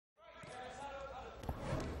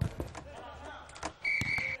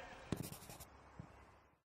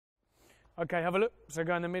Okay, have a look. So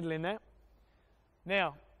go in the middle in there.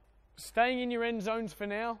 Now, staying in your end zones for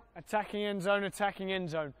now. Attacking end zone, attacking end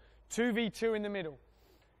zone. 2v2 in the middle.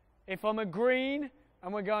 If I'm a green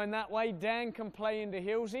and we're going that way, Dan can play into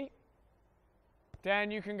Hilsey. Dan,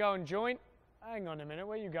 you can go and join. Hang on a minute,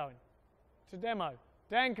 where are you going? It's a demo.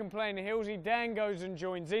 Dan can play into Hilsey. Dan goes and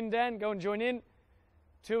joins in. Dan, go and join in.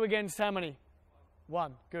 2 against how many?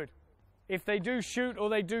 1. Good. If they do shoot or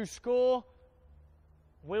they do score,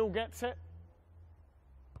 Will gets it.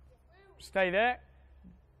 Stay there.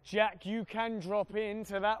 Jack, you can drop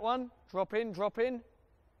into that one. Drop in, drop in.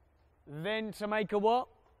 Then to make a what?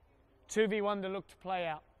 2v1 to look to play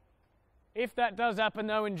out. If that does happen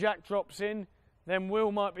though and Jack drops in, then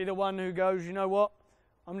Will might be the one who goes, you know what?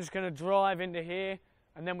 I'm just going to drive into here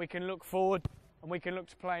and then we can look forward and we can look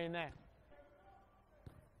to play in there.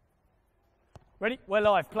 Ready? We're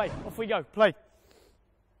live. Play. Off we go. Play.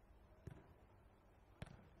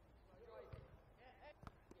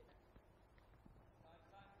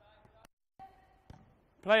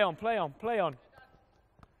 Play on, play on, play on.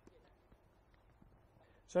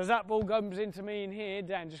 So as that ball comes into me in here,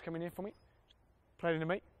 Dan, just come in here for me. Play it into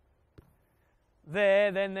me.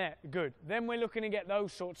 There, then there. Good. Then we're looking to get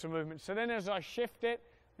those sorts of movements. So then as I shift it,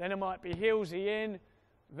 then it might be Hilsey in,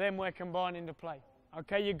 then we're combining to play.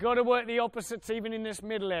 Okay, you've got to work the opposites even in this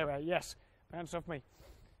middle area. Yes. Bounce off me.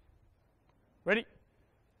 Ready?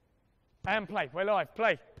 And play. We're live.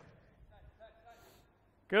 Play.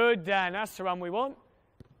 Good, Dan. That's the run we want.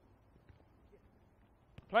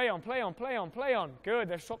 Play on, play on, play on, play on. Good,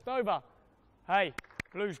 they've swapped over. Hey,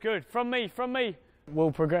 blue's good. From me, from me.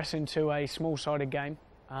 We'll progress into a small-sided game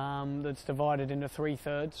that's divided into 3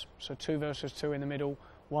 thirds. So 2 versus 2 in the middle,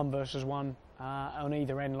 1 versus 1 on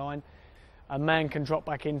either end line. A man can drop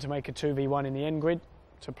back in to make a 2v1 in the end grid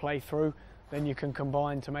to play through. Then you can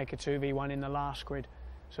combine to make a 2v1 in the last grid.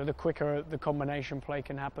 So the quicker the combination play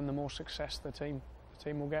can happen, the more success the team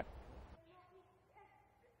will get.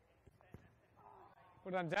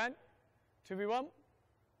 Well done, Dan. 2v1.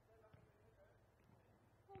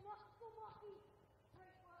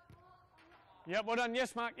 Yep, well done.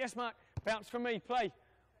 Yes, Mark. Yes, Mark. Bounce from me. Play.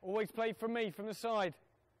 Always play from me, from the side.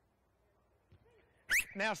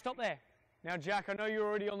 Now, stop there. Now, Jack, I know you're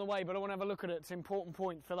already on the way, but I want to have a look at it. It's an important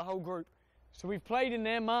point for the whole group. So we've played in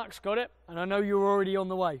there. Mark's got it, and I know you're already on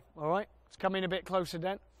the way. All right? Let's come in a bit closer,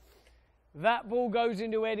 Dan. That ball goes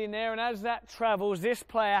into Ed in there, and as that travels, this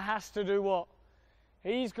player has to do what?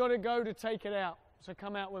 He's got to go to take it out. So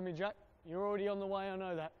come out with me, Jack. You're already on the way, I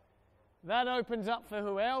know that. That opens up for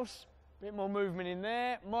who else? A bit more movement in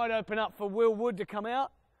there. Might open up for Will Wood to come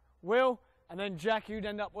out. Will, and then Jack, you'd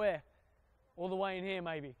end up where? All the way in here,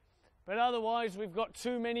 maybe. But otherwise, we've got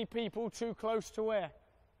too many people too close to where?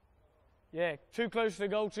 Yeah, too close to the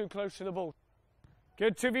goal, too close to the ball.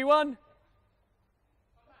 Good, 2v1.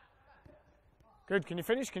 Good, can you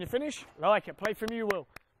finish? Can you finish? Like it. Play from you, Will.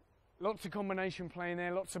 Lots of combination play in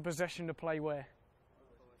there, lots of possession to play where?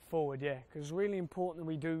 Forward, yeah, because it's really important that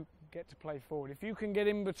we do get to play forward. If you can get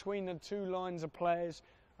in between the 2 lines of players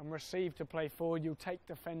and receive to play forward, you'll take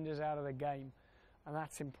defenders out of the game. And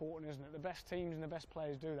that's important, isn't it? The best teams and the best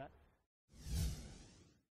players do that.